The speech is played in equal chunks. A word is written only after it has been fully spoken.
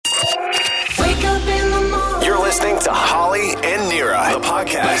Wake up in the morning. You're listening to Holly and Nira, the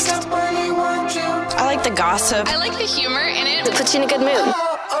podcast. I like the gossip. I like the humor in it. It puts you in a good mood.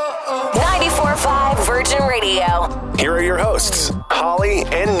 94.5 Virgin Radio. Here are your hosts, Holly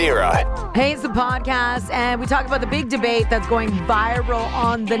and Nira. Hey, it's the podcast, and we talk about the big debate that's going viral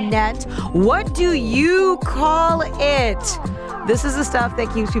on the net. What do you call it? This is the stuff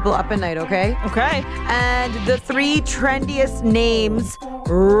that keeps people up at night, okay? Okay. And the three trendiest names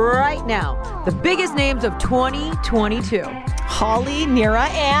right now, the biggest names of 2022. Holly, Nira,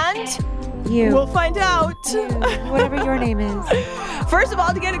 and You. we'll find out. Whatever your name is. First of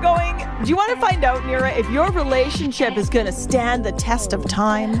all, to get it going, do you want to find out, Nira, if your relationship is going to stand the test of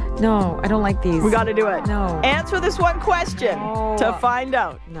time? No, I don't like these. We got to do it. No. Answer this one question No. to find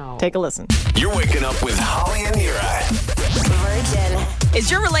out. No. Take a listen. You're waking up with Holly and Nira. Virgin. Is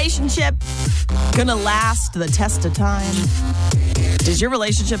your relationship going to last the test of time? Does your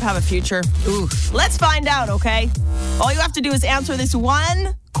relationship have a future? Ooh. Let's find out, okay? All you have to do is answer this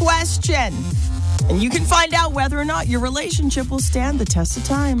one question. And you can find out whether or not your relationship will stand the test of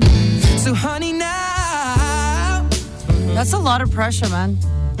time. So, honey, now. That's a lot of pressure, man.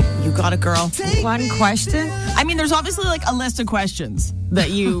 You got it, girl. One question? I mean, there's obviously like a list of questions that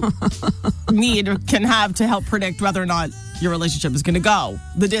you need or can have to help predict whether or not your relationship is going to go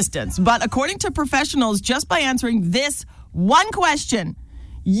the distance. But according to professionals, just by answering this one question,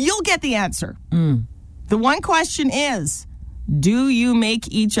 you'll get the answer. The one question is, do you make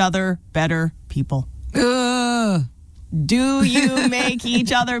each other better people? Ugh. Do you make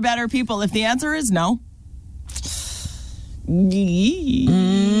each other better people? If the answer is no,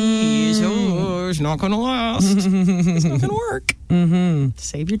 it's not going to last. It's not going to work.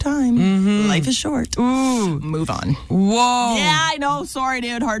 Save your time. Life is short. Ooh. Move on. Whoa. Yeah, I know. Sorry,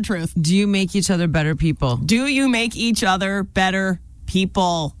 dude. Hard truth. Do you make each other better people? Do you make each other better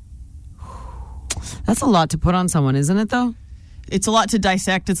people? That's a lot to put on someone, isn't it, though? It's a lot to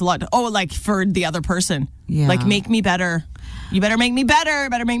dissect. It's a lot to, like for the other person. Yeah. Like, make me better. You better make me better.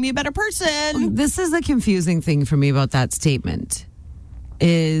 Better make me a better person. This is the confusing thing for me about that statement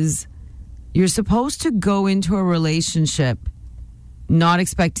is you're supposed to go into a relationship not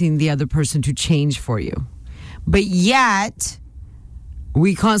expecting the other person to change for you. But yet,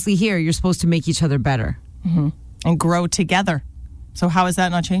 we constantly hear you're supposed to make each other better. And grow together. So how is that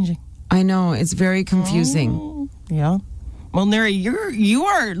not changing? I know, it's very confusing. Yeah. Well, Neri,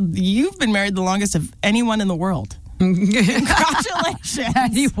 you've been married the longest of anyone in the world. Congratulations.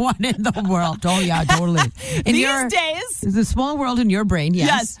 Anyone in the world. Oh, yeah, totally. In These days. It's a small world in your brain,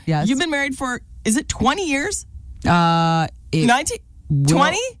 yes. Yes. You've been married for, is it 20 years? 19?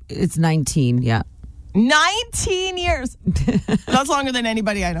 20? It's 19, yeah. 19 years. That's longer than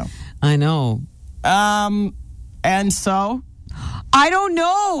anybody I know. I know. And so? I don't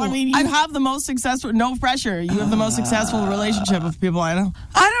know. I mean, you have the most successful, no pressure. You have the most successful relationship of people I know.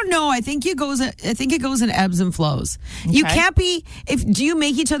 I don't know. I think it goes in ebbs and flows. Okay. You can't be, do you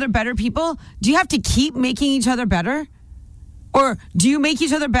make each other better people? Do you have to keep making each other better? Or do you make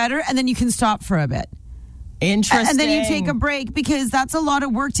each other better and then you can stop for a bit? Interesting. And then you take a break because that's a lot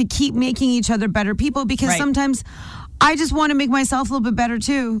of work to keep making each other better people because sometimes I just want to make myself a little bit better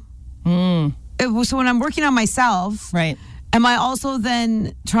too. So when I'm working on myself, right. am I also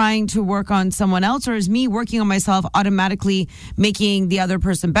then trying to work on someone else, or is me working on myself automatically making the other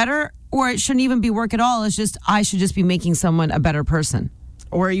person better? Or it shouldn't even be work at all. It's just I should just be making someone a better person.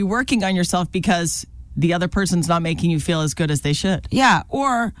 Or are you working on yourself because the other person's not making you feel as good as they should? Yeah.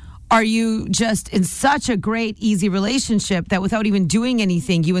 Or are you just in such a great, easy relationship that without even doing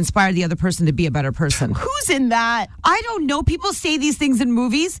anything, you inspire the other person to be a better person? Who's in that? I don't know. People say these things in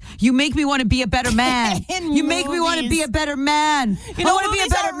movies. You make me want to be a better man. You make me want to be a better man. You know, I want to be a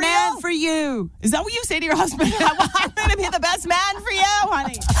better man for you. Is that what you say to your husband? I'm going to be the best man for you,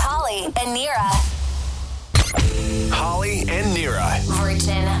 honey. Holly and Nira. Holly and Nira.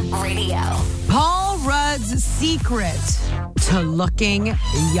 Virgin Radio. Paul Rudd's secret to looking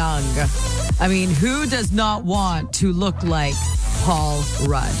young. I mean, who does not want to look like Paul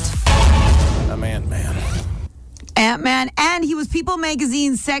Rudd? I'm Ant-Man. Ant-Man, and he was People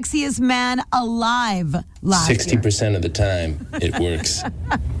Magazine's sexiest man alive last year. 60% of the time, it works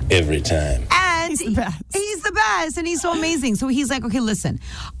every time. And He's the best. He's the best, and he's so amazing. So he's like, okay, listen,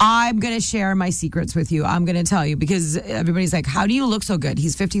 I'm going to share my secrets with you. I'm going to tell you, because everybody's like, how do you look so good?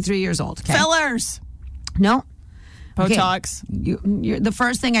 He's 53 years old. Okay? Fillers. No. Botox. Okay. The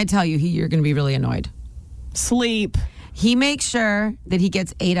first thing I tell you, you're going to be really annoyed. Sleep. He makes sure that he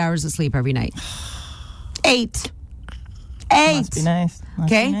gets 8 hours of sleep every night. 8. Must be nice.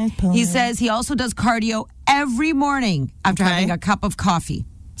 Must Okay? be nice, He says he also does cardio every morning after having a cup of coffee.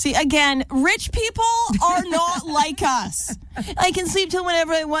 See, again, rich people are not like us. I can sleep till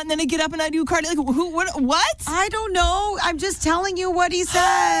whenever I want, and then I get up and I do cardio. Like, what? I don't know. I'm just telling you what he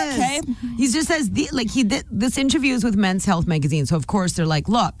says. Okay. He just says, this interview is with Men's Health magazine. So, of course, they're like,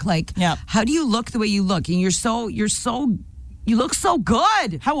 look, Yeah. how do you look the way you look? And you look so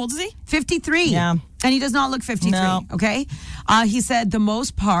good. How old is he? 53. Yeah. And he does not look 53. No. Okay. He said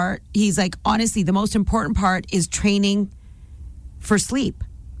he's like, honestly, the most important part is training for sleep.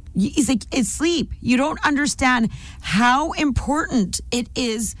 He's like, it's sleep. You don't understand how important it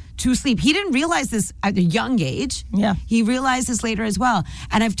is to sleep. He didn't realize this at a young age. Yeah. He realized this later as well.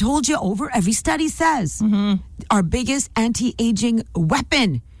 And I've told you every study says our biggest anti-aging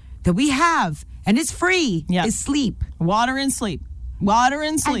weapon that we have, and it's free, is sleep. Water and sleep. Water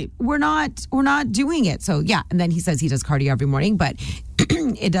and sleep. And we're not doing it. So yeah. And then he says he does cardio every morning, but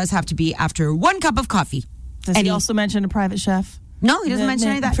it does have to be after 1 cup of coffee. Does he also mention a private chef? No, he doesn't mention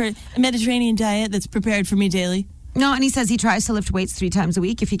any of that. For a Mediterranean diet that's prepared for me daily. No, and he says he tries to lift weights 3 times a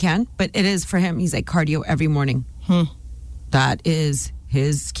week if he can, but it is for him. He's like cardio every morning. That is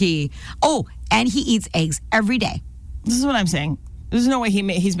his key. Oh, and he eats eggs every day. This is what I'm saying. There's no way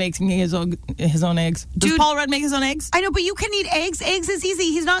he's making his own eggs. Does Dude, Paul Rudd make his own eggs? I know, but you can eat eggs. Eggs is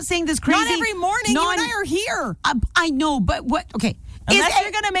easy. He's not saying this crazy. Not every morning. You and I are here. I know, but what? Okay, Unless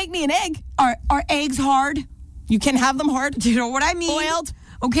you're going to make me an egg. Are eggs hard? You can have them hard. Do you know what I mean? Boiled.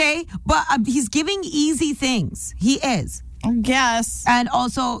 Okay, but he's giving easy things. He is. I guess. And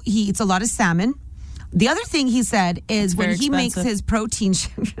also, he eats a lot of salmon. The other thing he said is when he makes his protein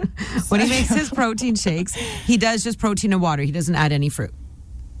shakes, he does just protein and water. He doesn't add any fruit.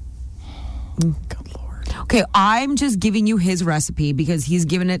 Good Lord. Okay, I'm just giving you his recipe because he's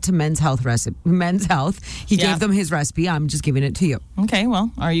given it to Men's Health. He gave them his recipe. I'm just giving it to you. Okay,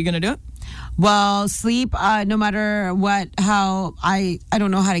 well, are you going to do it? Well, sleep, no matter I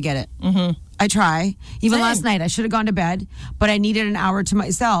don't know how to get it. I try. Even last night, I should have gone to bed, but I needed an hour to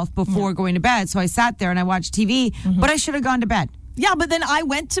myself before going to bed. So I sat there and I watched TV, but I should have gone to bed. Yeah, but then I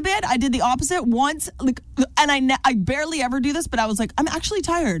went to bed. I did the opposite once, and I barely ever do this, but I was like, I'm actually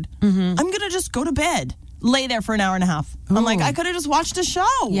tired. I'm going to just go to bed. Lay there for an hour and a half. I'm like, I could have just watched a show.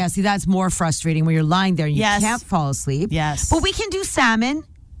 Yeah, see, that's more frustrating when you're lying there and you can't fall asleep. Yes. But we can do salmon.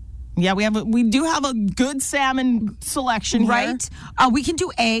 Yeah, we do have a good salmon selection here. Right? We can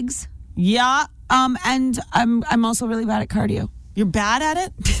do eggs. Yeah. And I'm also really bad at cardio. You're bad at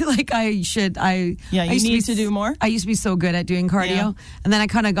it? Like I should. You need to do more? I used to be so good at doing cardio, and then I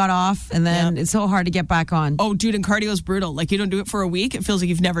kind of got off, and then it's so hard to get back on. Oh, dude, and cardio is brutal. Like, you don't do it for a week, it feels like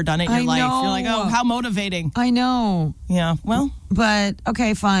you've never done it in your life. know. You're like, oh, how motivating. I know. Yeah, well. But,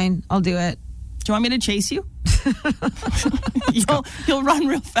 okay, fine. I'll do it. Do you want me to chase you? You'll run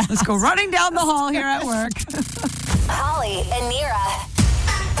real fast. Let's go running down the hall here at work. Holly and Nira.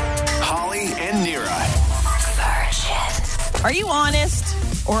 Holly and Nira. Virgin. Are you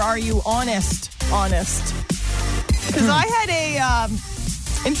honest, or are you honest? Because I had a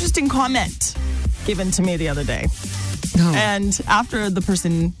interesting comment given to me the other day. Oh. And after the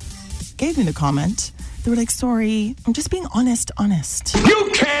person gave me the comment, they were like, sorry, I'm just being honest. You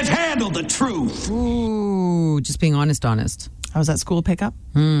can't handle the truth. Ooh, just being honest. I was at school pickup.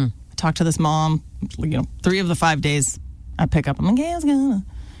 I talked to this mom, 3 of the 5 days I pick up. I'm like, hey, how's it going?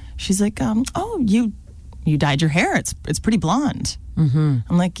 She's like, oh, you dyed your hair. It's pretty blonde. I'm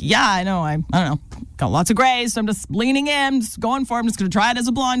like, yeah, I know. I don't know. Got lots of grays, so I'm just leaning in, just going for it. I'm just going to try it as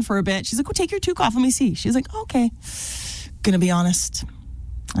a blonde for a bit. She's like, oh, take your toque off. Let me see. She's like, okay. Gonna be honest.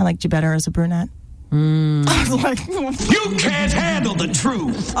 I liked you better as a brunette. I was like, You can't handle the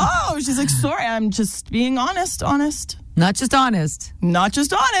truth. oh, she's like, sorry, I'm just being honest. Not just honest. Not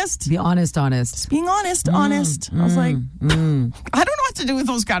just honest. Be honest. Being honest. I was like, I don't know what to do with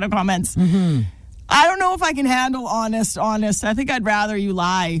those kind of comments. I don't know if I can handle honest. I think I'd rather you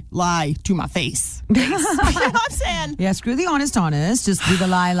lie to my face. You know what I'm saying? Yeah, screw the honest. Just do the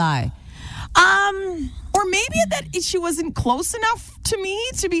lie. Or maybe that she wasn't close enough to me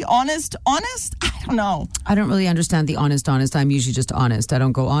to be honest. I don't know. I don't really understand the honest. I'm usually just honest. I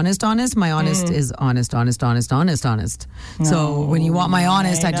don't go honest. My honest is honest. So when you want my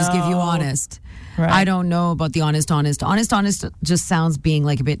honest, I just give you honest. Right. I don't know about the honest. Honest just sounds being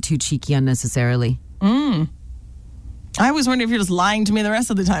like a bit too cheeky unnecessarily. I was wondering if you're just lying to me the rest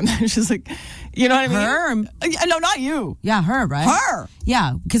of the time. She's like, you know what I mean? Her? No, not you. Yeah, her, right? Her.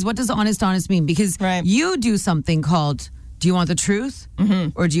 Yeah, because what does honest mean? Because you do something called, do you want the truth?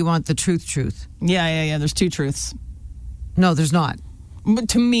 Or do you want the truth? Yeah. There's 2 truths. No, there's not. But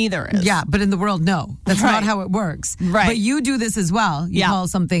to me, there is. Yeah, but in the world, no. That's not how it works. Right. But you do this as well. You call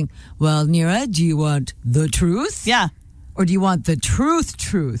something, well, Nira, do you want the truth? Yeah. or do you want the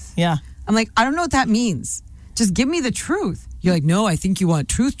truth? Yeah. I'm like, I don't know what that means. Just give me the truth. You're like, no, I think you want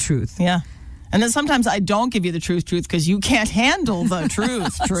truth. Yeah. And then sometimes I don't give you the truth because you can't handle the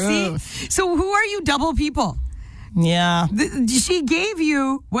truth. See? So who are you double people? Yeah. She gave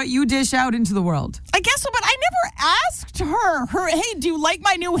you what you dish out into the world. I guess so, but I never asked her, hey, do you like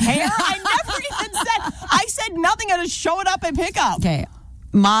my new hair? I never even said, I said nothing. I just showed up and pick up. Okay.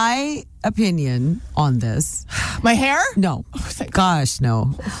 My opinion on this. My hair? No. Gosh,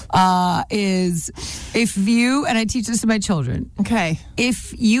 no. Is if you, and I teach this to my children. Okay.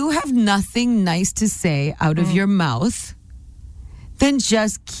 If you have nothing nice to say out of your mouth, then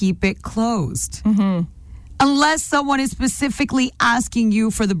just keep it closed. Mm-hmm. Unless someone is specifically asking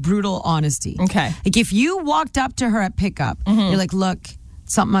you for the brutal honesty. Okay. Like if you walked up to her at pickup, you're like, look,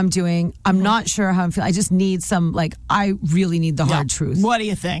 something I'm doing, I'm not sure how I'm feeling. I just need some, I really need the hard truth. What do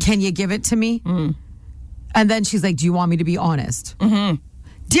you think? Can you give it to me? And then she's like, do you want me to be honest? Mm-hmm.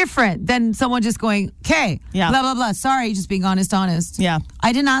 Different than someone just going, okay, blah, blah, blah. Sorry, just being honest. Yeah.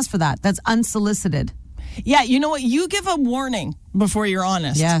 I didn't ask for that. That's unsolicited. Yeah, you know what? You give a warning before you're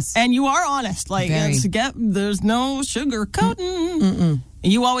honest. Yes. And you are honest. There's no sugar coating.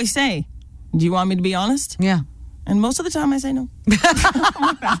 You always say, do you want me to be honest? Yeah. And most of the time I say no.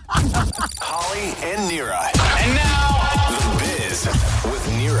 Holly and Nira. And now, The Biz with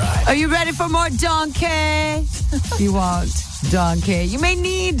Nira. Are you ready for more donkey? You want donkey. You may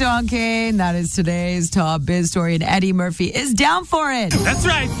need donkey. And that is today's top biz story. And Eddie Murphy is down for it. That's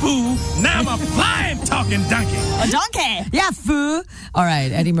right, fool. Now I'm a flying talking donkey. A donkey. Yeah, foo. All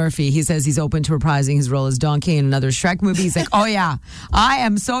right, Eddie Murphy, he says he's open to reprising his role as Donkey in another Shrek movie. He's like, oh yeah, I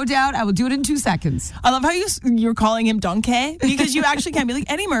am so down. I will do it in 2 seconds. I love how you're calling him Donkey because you actually can't be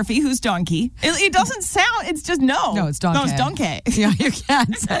like Eddie Murphy, who's Donkey. It doesn't sound, it's just no. No, it's Donkey. No, it's Donkey. Yeah, you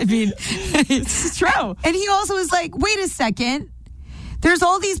can't. I mean, it's true. And he also is like, wait a second. There's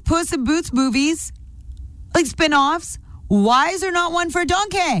all these Puss in Boots movies, like spin-offs. Why is there not one for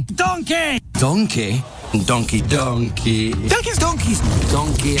Donkey? Donkey. Donkey? Donkey. Donkeys.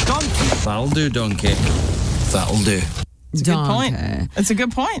 Donkey. That'll do, donkey. That'll do. It's a good point. It's a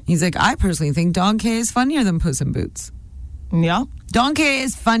good point. He's like, I personally think Donkey is funnier than Puss in Boots. Yeah. Donkey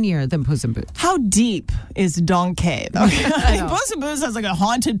is funnier than Puss in Boots. How deep is Donkey, though? Puss in Boots has like a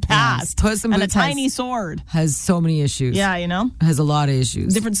haunted past. Yes, Puss in and Boots a tiny sword. Has so many issues. Yeah, you know? Has a lot of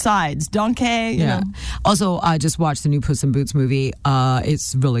issues. Different sides. Donkey, you know. Also, I just watched the new Puss in Boots movie.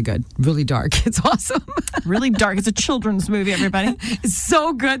 It's really good. Really dark. It's awesome. Really dark. It's a children's movie, everybody. It's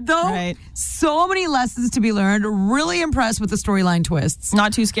so good, though. Right. So many lessons to be learned. Really impressed with the storyline twists.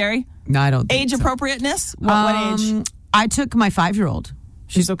 Not too scary? No, I don't think Age so. appropriateness? What age? I took my 5-year-old.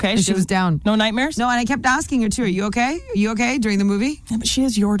 She's okay? She was down. No nightmares? No, and I kept asking her, too, are you okay? Are you okay during the movie? Yeah, but she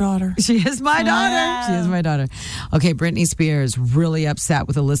is your daughter. She is my daughter. Yeah. She is my daughter. Okay, Britney Spears really upset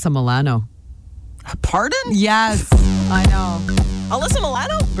with Alyssa Milano. Pardon? Yes, I know. Alyssa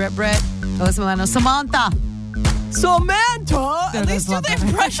Milano? Brit, Alyssa Milano. Samantha. Samantha. There, At least do that's the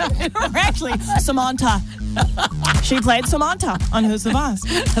impression correctly. Samantha. She played Samantha on Who's the Boss.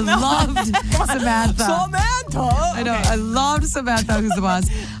 I loved Samantha. Samantha. I know. I loved Samantha, Who's the Boss.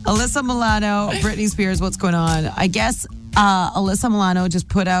 Alyssa Milano, Britney Spears, what's going on? I guess Alyssa Milano just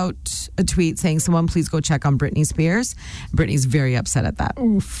put out a tweet saying, someone please go check on Britney Spears. Britney's very upset at that.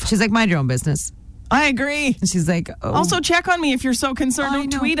 Oof. She's like, mind your own business. I agree. And she's like, oh. Also, check on me if you're so concerned.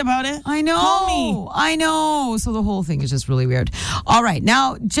 Don't tweet about it. I know. Call me. I know. So the whole thing is just really weird. All right.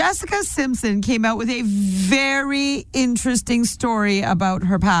 Now, Jessica Simpson came out with a very interesting story about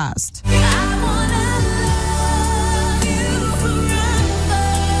her past.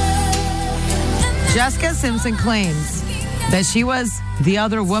 Jessica Simpson claims that she was the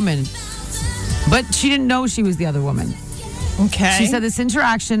other woman, but she didn't know she was the other woman. Okay. She said this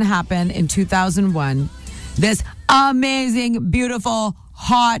interaction happened in 2001. This amazing, beautiful,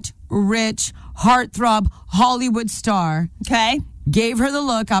 hot, rich, heartthrob Hollywood star gave her the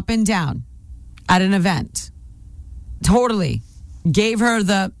look up and down at an event. Totally. Gave her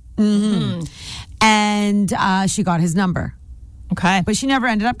the And she got his number. Okay. But she never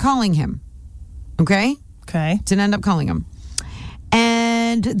ended up calling him. Okay? Okay. Didn't end up calling him.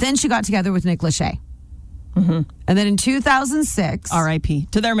 And then she got together with Nick Lachey. Mm-hmm. And then in 2006... R.I.P.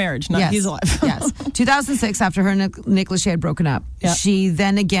 to their marriage. Not he's alive. Yes. 2006, after her and Nick Lachey had broken up, she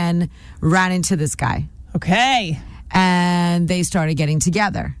then again ran into this guy. Okay. And they started getting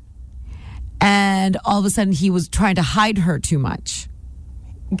together. And all of a sudden, he was trying to hide her too much.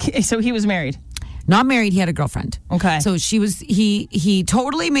 Okay, so he was married? Not married, he had a girlfriend. Okay. So he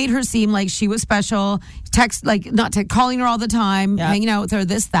totally made her seem like she was special. Calling her all the time, hanging out with her,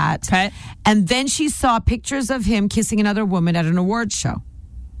 this, that. Okay. And then she saw pictures of him kissing another woman at an awards show.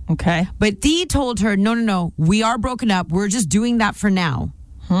 Okay. But Dee told her, no, we are broken up. We're just doing that for now.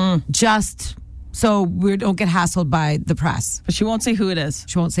 Just so we don't get hassled by the press. But she won't say who it is.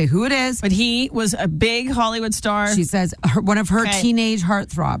 She won't say who it is. But he was a big Hollywood star. She says one of her teenage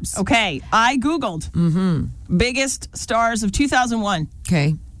heartthrobs. Okay. I Googled biggest stars of 2001.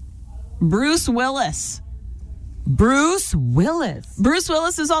 Okay. Bruce Willis. Bruce Willis. Bruce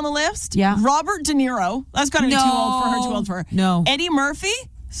Willis is on the list. Yeah. Robert De Niro. That's got to be too old for her. No. Eddie Murphy.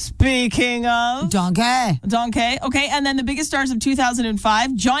 Speaking of. Donkey. Okay. And then the biggest stars of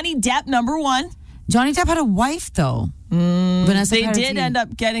 2005. Johnny Depp, number 1. Johnny Depp had a wife, though. Vanessa They Paradis. did end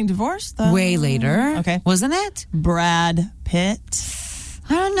up getting divorced, though. Way later. Okay. Wasn't it? Brad Pitt.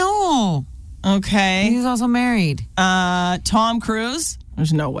 I don't know. Okay. He's also married. Tom Cruise.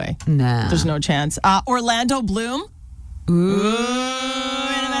 There's no way. Nah. There's no chance. Orlando Bloom. Ooh. Wait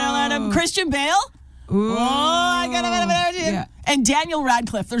a minute, Orlando. Christian Bale. Ooh. Oh, I got a minute. Yeah. And Daniel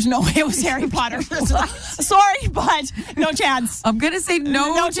Radcliffe. There's no way it was Harry Potter. Sorry, but no chance. I'm going to say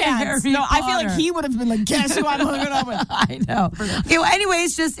no chance. Harry No, I feel Potter. like he would have been like, guess who I'm hooking up with. I know. Okay, well,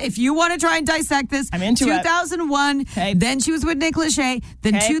 anyways, just if you want to try and dissect this, I'm into it. 2001, Okay. then she was with Nick Lachey,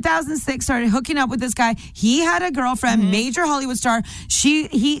 then Okay. 2006 started hooking up with this guy. He had a girlfriend, major Hollywood star. She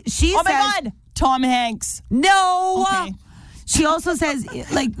Oh says, my God. Tom Hanks. no. Okay. She also says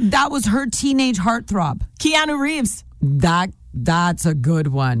that was her teenage heartthrob. Keanu Reeves. That's a good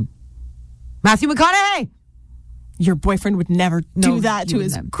one. Matthew McConaughey. Your boyfriend would never do that to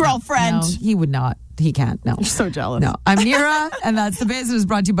his girlfriend. No, he would not. He can't. No. You're so jealous. No. I'm Nira, and that's The Biz. It is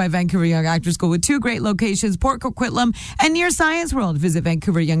brought to you by Vancouver Young Actors School with 2 great locations, Port Coquitlam and near Science World. Visit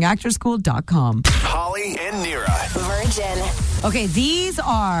VancouverYoungActorschool.com. Holly and Nira. Virgin. Okay, these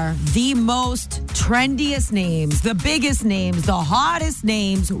are the most trendiest names, the biggest names, the hottest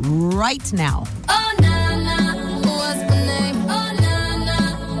names right now. Oh, Nana, what's my name? Oh,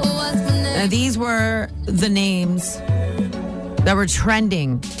 Nana, what's my name? Now, these were the names that were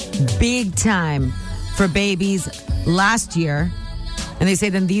trending big time for babies last year. And they say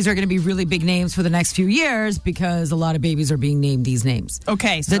then these are going to be really big names for the next few years because a lot of babies are being named these names.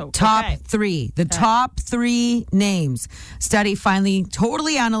 Okay, The top three. The top 3 names. Study finally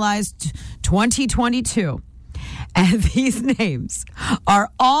totally analyzed 2022. And these names are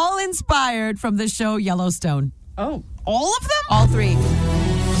all inspired from the show Yellowstone. Oh, all of them? All 3.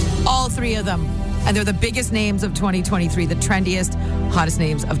 All 3 of them. And they're the biggest names of 2023, the trendiest, hottest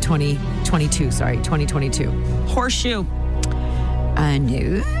names of 2022. Horseshoe. I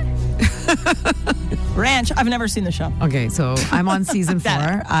knew. Ranch. I've never seen the show. Okay, so I'm on season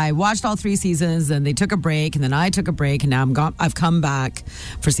 4. I watched all 3 seasons, and they took a break, and then I took a break, and now I've come back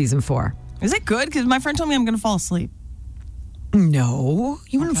for season 4. Is it good? Because my friend told me I'm going to fall asleep. No,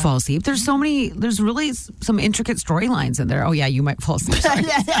 you wouldn't fall asleep. There's really some intricate storylines in there. Oh yeah, you might fall asleep. Sorry.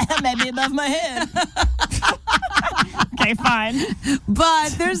 Maybe above my head. Okay, fine.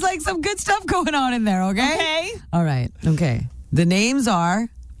 But there's like some good stuff going on in there, okay? Okay. All right, okay. The names are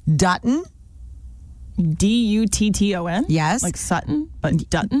Dutton. Dutton? Yes. Like Sutton, but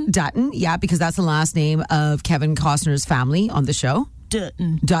Dutton? Dutton, yeah, because that's the last name of Kevin Costner's family on the show.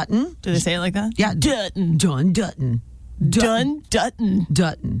 Dutton. Dutton. Do they say it like that? Yeah. Dutton. John Dutton. Dutton.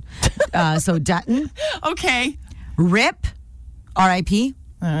 Dutton. So Dutton. Okay. Rip. R.I.P.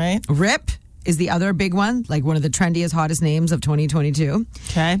 All right. Rip is the other big one, like one of the trendiest, hottest names of 2022.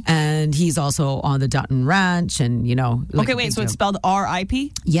 Okay. And he's also on the Dutton Ranch and, you know. Like Okay, wait, so it's spelled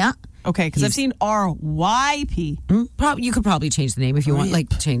R-I-P? Yeah. Okay, because I've seen R-Y-P. You could probably change the name if you want,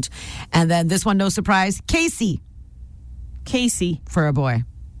 like change. And then this one, no surprise, Casey. Casey. For a boy.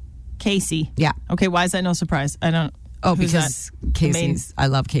 Casey. Yeah. Okay, why is that no surprise? I don't. Oh, who's because that? Casey's, I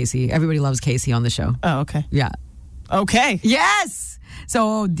love Casey. Everybody loves Casey on the show. Oh, okay. Yeah. Okay. Yes.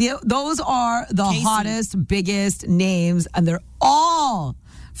 So those are the Casey. hottest, biggest names, and they're all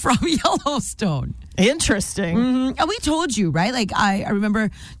from Yellowstone. Interesting. Mm-hmm. And we told you, right? Like I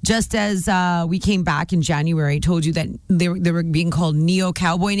remember just as we came back in January, I told you that they were being called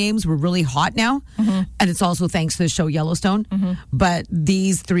neo-cowboy names were really hot now. Mm-hmm. And it's also thanks to the show Yellowstone. Mm-hmm. But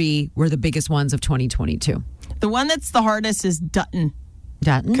these 3 were the biggest ones of 2022. The one that's the hardest is Dutton.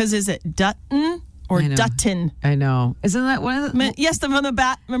 Dutton? Because is it Dutton or Dutton? I know. Isn't that one of the... Yes, remember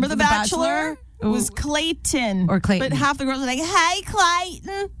The Bachelor? It was Clayton. Or Clayton. But half the girls were like, hey,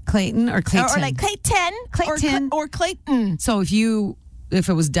 Clayton. Clayton or Clayton? Or like Clayton. Clayton. Or Clayton. So if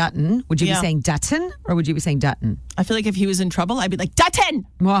it was Dutton, would you be saying Dutton or would you be saying Dutton? I feel like if he was in trouble, I'd be like, Dutton.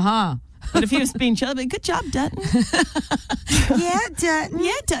 Uh-huh. But if he was being chill, I'd be, good job, Dutton. Yeah, Dutton.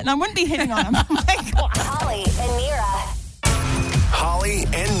 Yeah, Dutton. I wouldn't be hitting on him. Oh, my God. Holly and Nira. Holly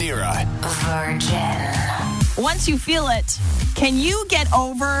and Nira. Virgin. Once you feel it, can you get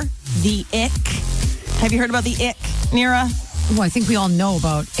over the ick? Have you heard about the ick, Nira? Well, I think we all know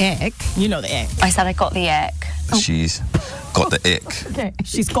about ick. You know the ick. I said I got the ick. She's got the ick. Okay.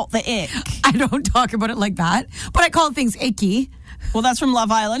 She's got the ick. I don't talk about it like that, but I call things icky. Well, that's from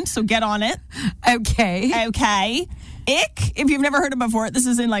Love Island, so get on it. Okay. Okay. Ick, if you've never heard it before, this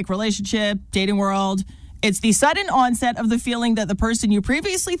is in like relationship, dating world. It's the sudden onset of the feeling that the person you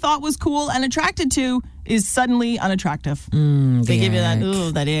previously thought was cool and attracted to is suddenly unattractive. They give you that,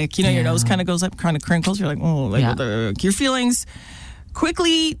 ooh, that ick. You know, your nose kind of goes up, kind of crinkles. You're like, oh, like, your feelings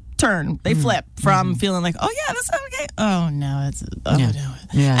quickly turn. They flip from feeling like, oh, yeah, that's okay. Oh, no, it's, oh, no.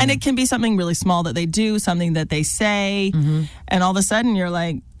 Yeah. And it can be something really small that they do, something that they say. And all of a sudden you're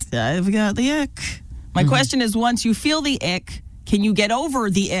like, I've got the ick. My question is, once you feel the ick, can you get over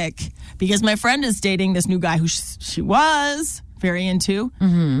the ick? Because my friend is dating this new guy who she was very into.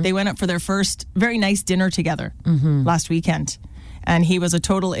 They went up for their first very nice dinner together last weekend. And he was a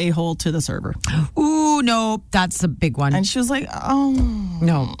total a-hole to the server. Ooh, no, that's a big one. And she was like, oh.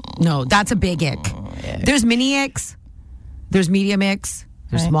 No, that's a big ick. There's mini icks. There's medium icks.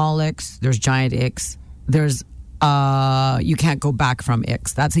 There's small icks. There's giant icks. There's you can't go back from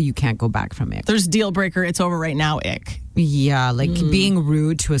icks. That's a you can't go back from ick. There's deal breaker, it's over right now ick. Yeah, like being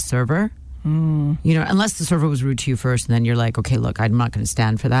rude to a server. You know, unless the server was rude to you first, and then you're like, okay, look, I'm not going to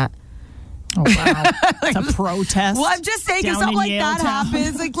stand for that. Oh, wow. It's a protest. Well, I'm just saying, if something like that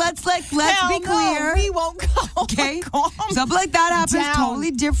happens, like let's be clear. We won't go. Okay, something like that happens,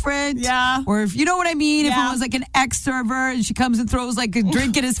 totally different. Yeah. Or if you know what I mean, if it was like an ex-server and she comes and throws like a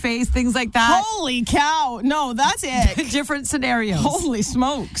drink in his face, things like that. Holy cow! No, that's it. Different scenarios. Holy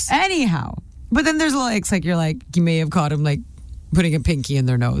smokes! Anyhow, but then there's little icks like you're like you may have caught him like putting a pinky in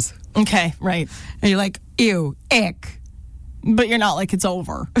their nose. Okay, right. And you're like, ew, ick. But you're not like it's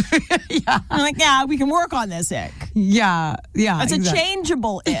over. Yeah. I'm like, yeah, we can work on this ick. Yeah. It's exactly. a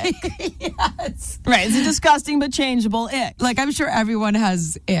changeable ick. Yes. Right. It's a disgusting but changeable ick. Like, I'm sure everyone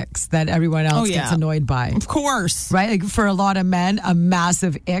has icks that everyone else gets annoyed by. Of course. Right? Like, for a lot of men, a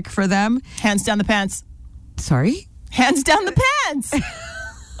massive ick for them. Hands down the pants. Sorry? Hands down the pants.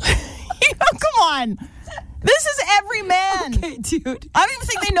 Come on. This is every man. Okay, dude. I don't even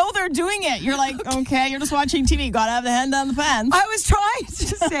think they know they're doing it. You're like, okay, you're just watching TV. You gotta have the hand down the pants. I was trying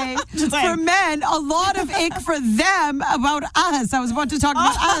to say, for men, a lot of ick for them about us. I was about to talk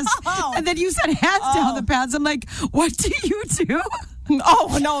about us. And then you said hands down the pants. I'm like, what do you do?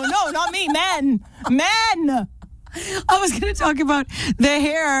 Oh, no, not me. Men. I was going to talk about the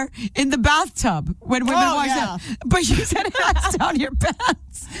hair in the bathtub when women wash that. But you said hands down your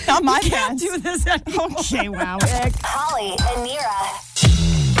pants. Not my you pants. Can't do this anymore. Okay, wow. Holly and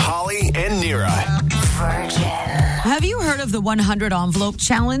Nira. Holly and Nira. Virgin. Have you heard of the 100 envelope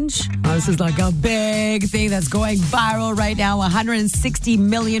challenge? Oh, this is like a big thing that's going viral right now. 160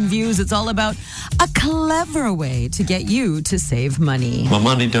 million views. It's all about a clever way to get you to save money. My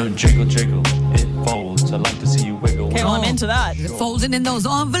money don't jiggle, it folds. I like to see you wiggle. Okay, well, I'm into that. Folding in those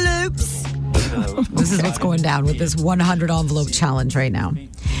envelopes. This is what's going down with this 100 envelope challenge right now.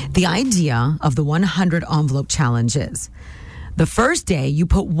 The idea of the 100 envelope challenge is the first day you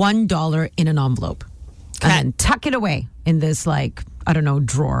put $1 in an envelope and then tuck it away in this, like, I don't know,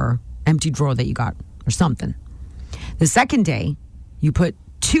 drawer, empty drawer that you got or something. The second day you put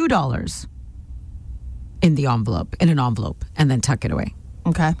 $2 in the envelope, in an envelope, and then tuck it away.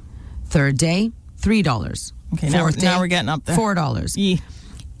 Okay. Third day, $3. Okay, Fourth day, now we're getting up there. $4. Yeah.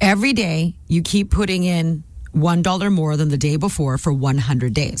 Every day, you keep putting in $1 more than the day before for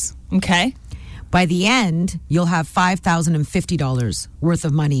 100 days. Okay. By the end, you'll have $5,050 worth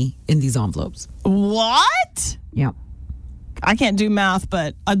of money in these envelopes. What? Yeah. I can't do math,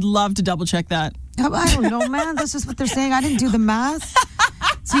 but I'd love to double check that. I don't know, man. That's just what they're saying. I didn't do the math.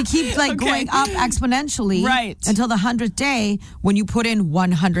 So you keep going up exponentially until the 100th day when you put in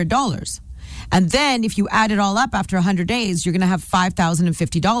 $100. And then if you add it all up after 100 days, you're going to have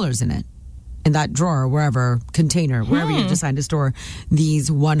 $5,050 in it. In that drawer, wherever, container, wherever you decide to store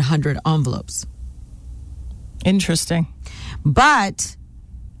these 100 envelopes. Interesting. But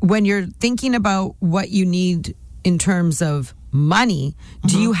when you're thinking about what you need in terms of money,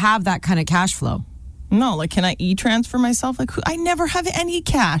 do you have that kind of cash flow? No, like, can I e-transfer myself? Like, I never have any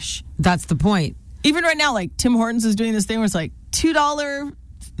cash. That's the point. Even right now, like, Tim Hortons is doing this thing where it's like $2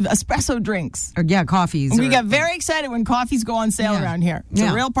 espresso drinks. Or, coffees. We get very excited when coffees go on sale around here. It's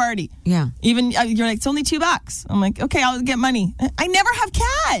a real party. Yeah. Even, you're like, it's only $2. I'm like, okay, I'll get money. I never have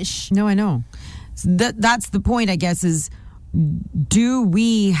cash. cash. No, I know. So that's the point, I guess, is do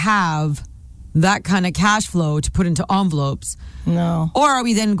we have that kind of cash flow to put into envelopes? No. Or are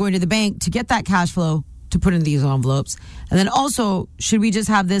we then going to the bank to get that cash flow to put in these envelopes? And then also, should we just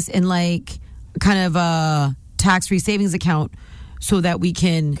have this in like kind of a tax-free savings account so that we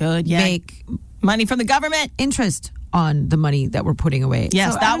can make money from the government? Interest on the money that we're putting away.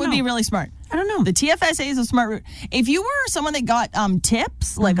 Yes, So, that would be really smart. I don't know. The TFSA is a smart route. If you were someone that got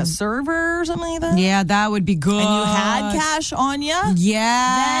tips, like a server or something like that. Yeah, that would be good. And you had cash on you.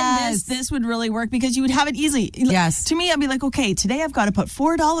 Yes. Then this would really work because you would have it easy. Yes. To me, I'd be like, okay, today I've got to put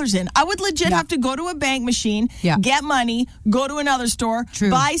 $4 in. I would legit have to go to a bank machine, get money, go to another store,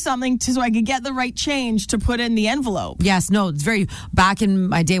 buy something so I could get the right change to put in the envelope. Yes, no, it's very, back in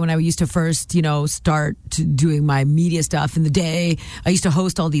my day when I used to first, start doing my media stuff in the day, I used to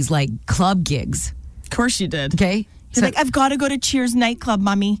host all these like club gigs. Of course you did. Okay. You're like, I've got to go to Cheers nightclub,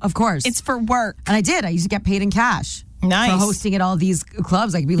 mommy. Of course. It's for work. And I did. I used to get paid in cash. Nice. For hosting at all these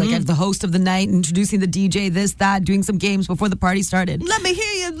clubs. I could be like the host of the night, introducing the DJ, this, that, doing some games before the party started. Let me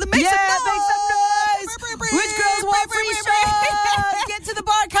hear you. Make Make some some noise. Which girls want free shots? Get to the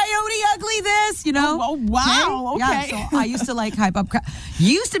bar, Coyote Ugly this, Oh, wow. Okay. Yeah, so I used to like hype up.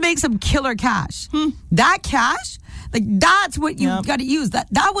 You used to make some killer cash. That cash, like that's what you got to use.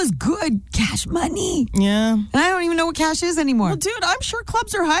 That was good cash money. Yeah. And I don't even know what cash is anymore. Well, dude, I'm sure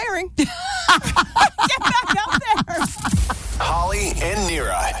clubs are hiring. Get back out there. Holly and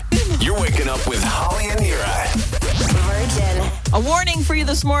Nira. You're waking up with Holly and Nira. Virgin. A warning for you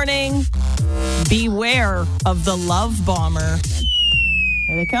this morning. Beware of the love bomber.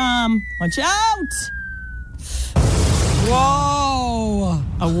 Here they come. Watch out. Whoa.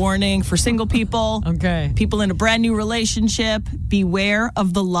 A warning for single people. Okay. People in a brand new relationship. Beware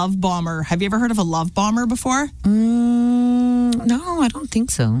of the love bomber. Have you ever heard of a love bomber before? No, I don't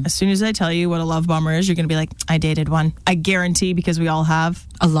think so. As soon as I tell you what a love bomber is, you're going to be like, I dated one. I guarantee, because we all have.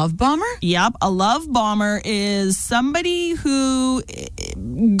 A love bomber? Yep. A love bomber is somebody who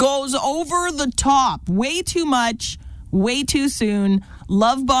goes over the top way too much, way too soon.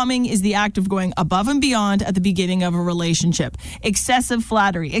 Love bombing is the act of going above and beyond at the beginning of a relationship. Excessive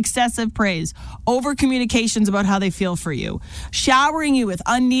flattery, excessive praise, over communications about how they feel for you, showering you with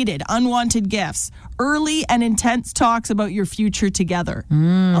unneeded, unwanted gifts, early and intense talks about your future together.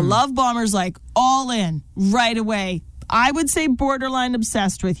 A love bomber's like all in right away. I would say borderline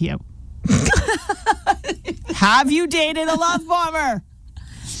obsessed with you. Have you dated a love bomber?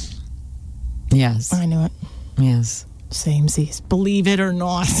 Yes. I knew it. Yes. Samesies. Believe it or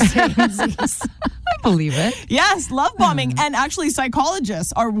not. Samesies. I believe it. Yes, love bombing. And actually,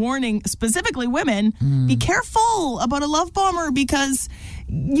 psychologists are warning, specifically women, be careful about a love bomber because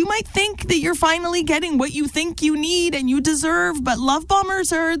you might think that you're finally getting what you think you need and you deserve, but love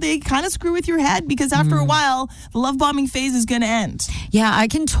bombers they kind of screw with your head because after a while, the love bombing phase is going to end. Yeah, I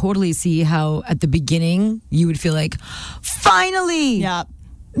can totally see how at the beginning you would feel like, finally! Yeah.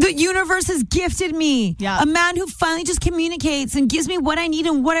 The universe has gifted me. Yeah. A man who finally just communicates and gives me what I need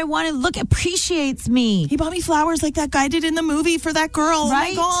and what I want and appreciates me. He bought me flowers like that guy did in the movie for that girl.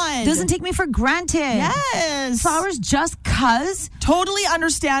 Right? Oh my God. Doesn't take me for granted. Yes. Flowers just cuz. Totally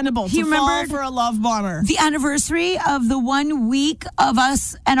understandable He to fall remembered for a love bomber. the anniversary of the 1 week of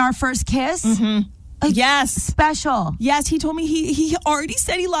us and our first kiss. Like, yes. Special. Yes, he told me he already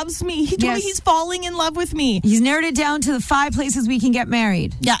said he loves me. He told me he's falling in love with me. He's narrowed it down to the 5 places we can get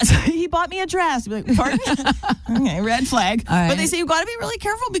married. Yes, he bought me a dress. Like, pardon? Okay, red flag. All right. But they say you've got to be really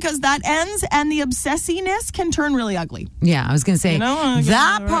careful because that ends and the obsessiness can turn really ugly. Yeah, I was going to say, that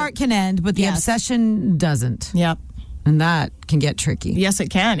that part can end, but the obsession doesn't. Yep. And that can get tricky. Yes, it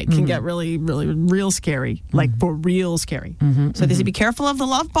can. It can get really, really, real scary. Like for real scary. So they say be careful of the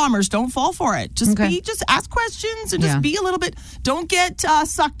love bombers. Don't fall for it. Just just ask questions and just be a little bit. Don't get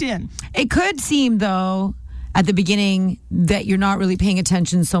sucked in. It could seem though at the beginning that you're not really paying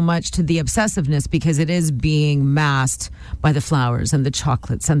attention so much to the obsessiveness because it is being masked by the flowers and the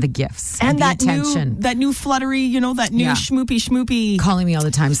chocolates and the gifts and the attention. That new fluttery, that new schmoopy. Calling me all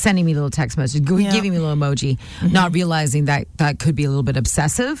the time, sending me little text messages, giving me a little emoji, not realizing that could be a little bit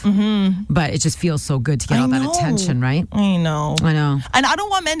obsessive, but it just feels so good to get all that attention, right? I know. And I don't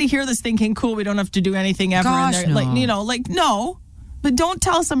want men to hear this thinking, cool, we don't have to do anything ever. Gosh, and no. No. But don't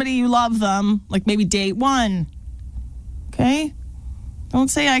tell somebody you love them, like maybe date one. Okay? Don't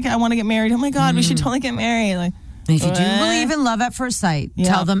say, I want to get married. Oh my God, we should totally get married. Like, and if you do believe in love at first sight,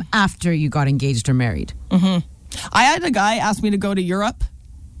 tell them after you got engaged or married. I had a guy ask me to go to Europe.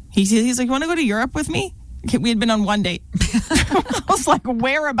 He's like, you want to go to Europe with me? We had been on one date. I was like,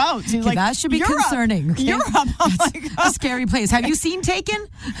 whereabouts? He's like, that should be Europe. concerning. Okay? Europe. I'm like, A scary place. Have you seen Taken?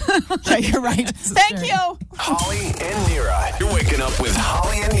 yeah, you're right. Thank you. Holly and Nira. You're waking up with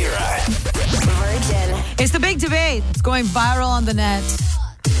Holly and Nira. Virgin. It's the big debate. It's going viral on the net.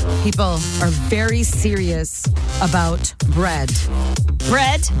 People are very serious about bread.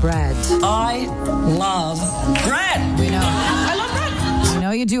 Bread. I love bread. We know. I love bread. We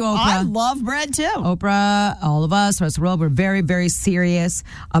know you do, Oprah. I love bread too. Oprah, all of us, the rest of the world, we're very, very serious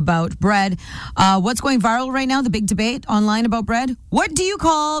about bread. What's going viral right now? The big debate online about bread. What do you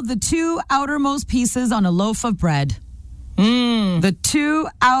call the two outermost pieces on a loaf of bread? The two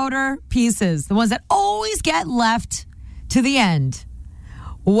outer pieces, the ones that always get left to the end.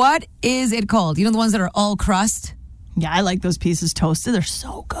 What is it called? You know, the ones that are all crust? Yeah, I like those pieces toasted. They're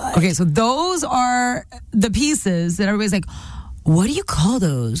so good. Okay, so those are the pieces that everybody's like, what do you call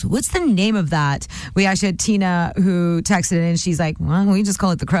those? What's the name of that? We actually had Tina who texted in. She's like, well, we just call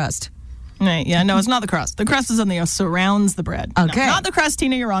it the crust. Right, yeah, no, it's not the crust. The crust is on the surrounds the bread. Okay. No, not the crust,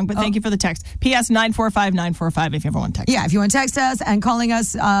 Tina, you're wrong, but thank you for the text. PS 945-945 if you ever want to text. Yeah, if you want to text us and calling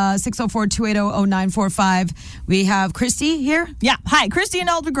us 604-280-0945. We have Christy here. Yeah, hi, Christy in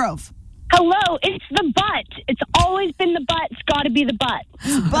Elder Grove. Hello, it's the butt. It's always been the butt. It's got to be the butt.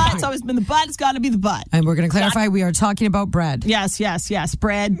 Butt, it's always been the butt. It's got to be the butt. And we're going to clarify, we are talking about bread. Yes,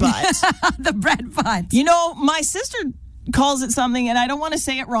 bread, butt. The bread butt. You know, my sister calls it something, and I don't want to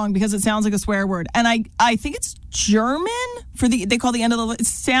say it wrong because it sounds like a swear word. And I think it's German for they call the end of the. It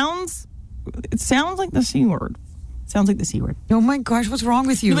sounds like the C word. Sounds like the C word. Oh my gosh, what's wrong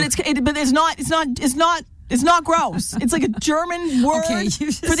with you? No, but it's not. It's not gross. It's like a German word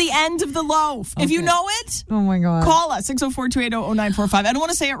for the end of the loaf. Okay. If you know it, oh my god, call us 604-280-0945. I don't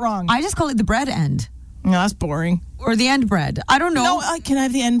want to say it wrong. I just call it the bread end. No, that's boring. Or the end bread. I don't know. No, can I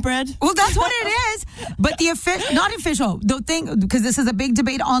have the end bread? Well, that's what it is. But the not official. The thing, because this is a big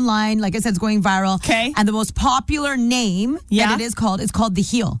debate online. Like I said, it's going viral. Okay. And the most popular name that it is called the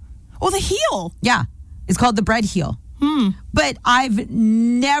heel. Oh, the heel. Yeah. It's called the bread heel. But I've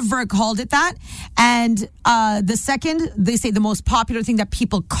never called it that. And the second, they say the most popular thing that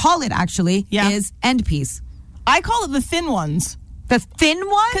people call it actually is end piece. I call it the thin ones. The thin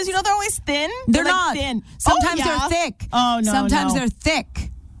ones? Because, you know, they're always thin. They're like not. Thin. Sometimes they're thick. Oh, no, Sometimes they're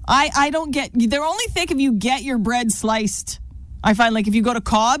thick. I don't get... They're only thick if you get your bread sliced. I find, like, if you go to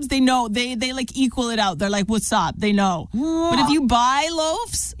Cobb's, they know. They like, equal it out. They're like, what's up? They know. But if you buy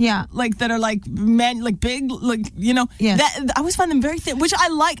loaves... Yeah. Like, that are, like, big, like, you know... Yes. I always find them very thin, which I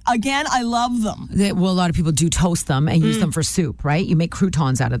like. Again, I love them. Well, a lot of people do toast them and use them for soup, right? You make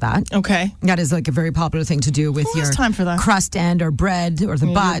croutons out of that. Okay. That is, like, a very popular thing to do with Who has time for that? Crust end or bread or the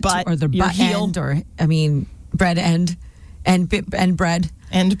butt or the butt heel. end or, bread end and bread.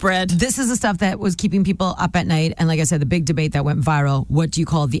 And bread. This is the stuff that was keeping people up at night. And like I said, the big debate that went viral. What do you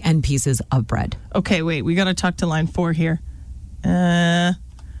call the end pieces of bread? Okay, wait. We got to talk to line 4 here. Hi.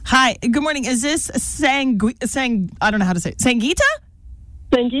 Good morning. Is this I don't know how to say it. Sangeeta?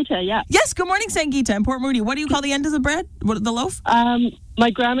 Sangeeta, yeah. Yes, good morning, Sangeeta in Port Moody. What do you call the end of the bread? What, the loaf?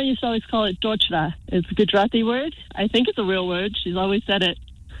 My grandma used to always call it dochra. It's a Gujarati word. I think it's a real word. She's always said it.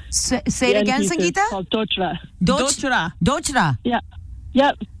 Say it again, Sangeeta? It's called dochra. Dochra. Yeah.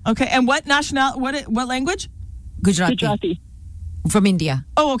 Yep. Okay, and what what language? Gujarati. From India.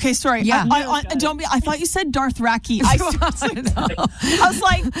 Oh, okay, sorry. Yeah. I thought you said Dothraki. I was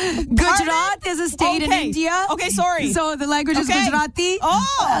like, Gujarat is a state in India. Okay, sorry. So the language is Gujarati.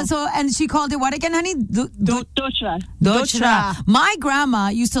 Oh. And she called it what again, honey? Dochra. Dochra. My grandma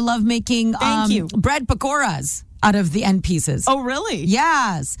used to love making bread pakoras out of the end pieces. Oh, really?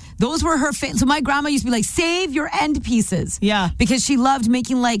 Yes. Those were her So my grandma used to be like, save your end pieces. Yeah. Because she loved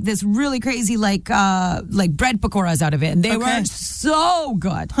making like this really crazy like bread pakoras out of it. And they were so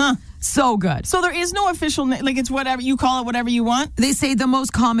good. Huh. So good. So there is no official name. Like, it's whatever. You call it whatever you want? They say the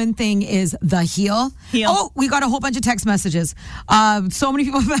most common thing is the heel. Oh, we got a whole bunch of text messages. So many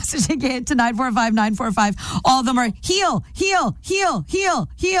people messaging it to 945-945. All of them are heel.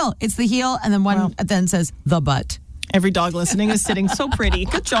 It's the heel. And then one then says the butt. Every dog listening is sitting so pretty.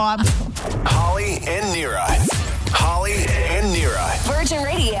 Good job. Holly and Nira. Holly and Nira. Virgin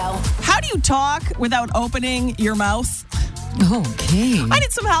Radio. How do you talk without opening your mouth? Okay. I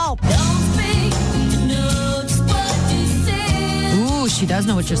need some help. Ooh, she does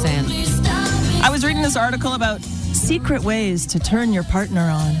know what you're saying. I was reading this article about secret ways to turn your partner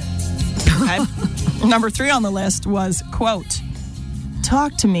on. Okay. Number 3 on the list was, quote,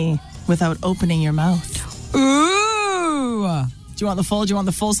 talk to me without opening your mouth. Ooh. Do you want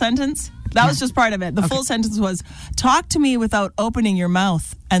the full sentence? That was just part of it. The full sentence was, talk to me without opening your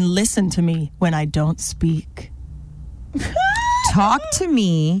mouth and listen to me when I don't speak. Talk to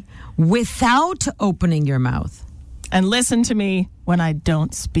me without opening your mouth. And listen to me when I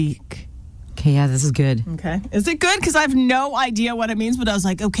don't speak. Okay, yeah, this is good. Okay. Is it good? Because I have no idea what it means, but I was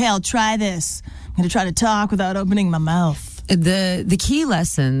like, okay, I'll try this. I'm going to try to talk without opening my mouth. The key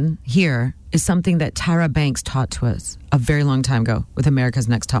lesson here is something that Tyra Banks taught to us a very long time ago with America's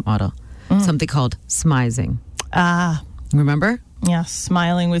Next Top Model. Something called smizing. Ah. Remember? Yeah,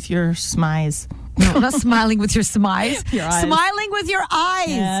 smiling with your smize. No, not smiling with your smize. Your eyes. Smiling with your eyes.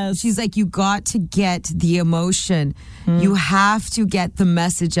 Yes. She's like, you got to get the emotion. You have to get the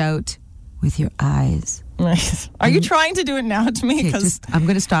message out with your eyes. Are you trying to do it now to me? Okay, I'm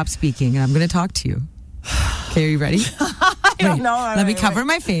going to stop speaking and I'm going to talk to you. Okay, are you ready? I don't know. Let me cover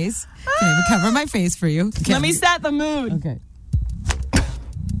my face. Okay, let me cover my face for you. Okay. Let me set the mood. Okay.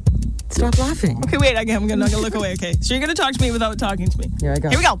 Stop laughing. Okay, wait. I'm going to look away. Okay. So you're going to talk to me without talking to me. Here I go.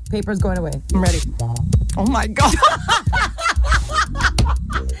 Here we go. Paper's going away. I'm ready. Oh, my God.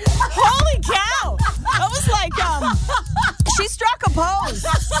 Holy cow. That was like, she struck a pose.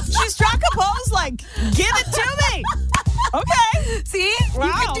 She struck a pose like, give it to me. Okay. See? Wow.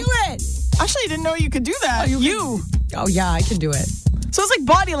 You can do it. Actually, I didn't know you could do that. Oh, yeah, I can do it. So it's like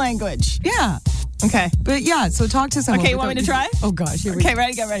body language. Yeah. Okay. But yeah, so talk to someone. Okay, you want me to try? Oh, gosh. Here we Okay,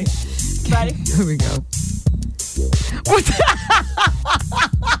 ready, get ready. Ready? Here we go.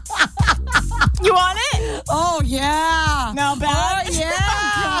 You want it? Oh, yeah. Not bad. Oh, yeah.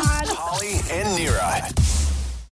 God. Holly and Nira.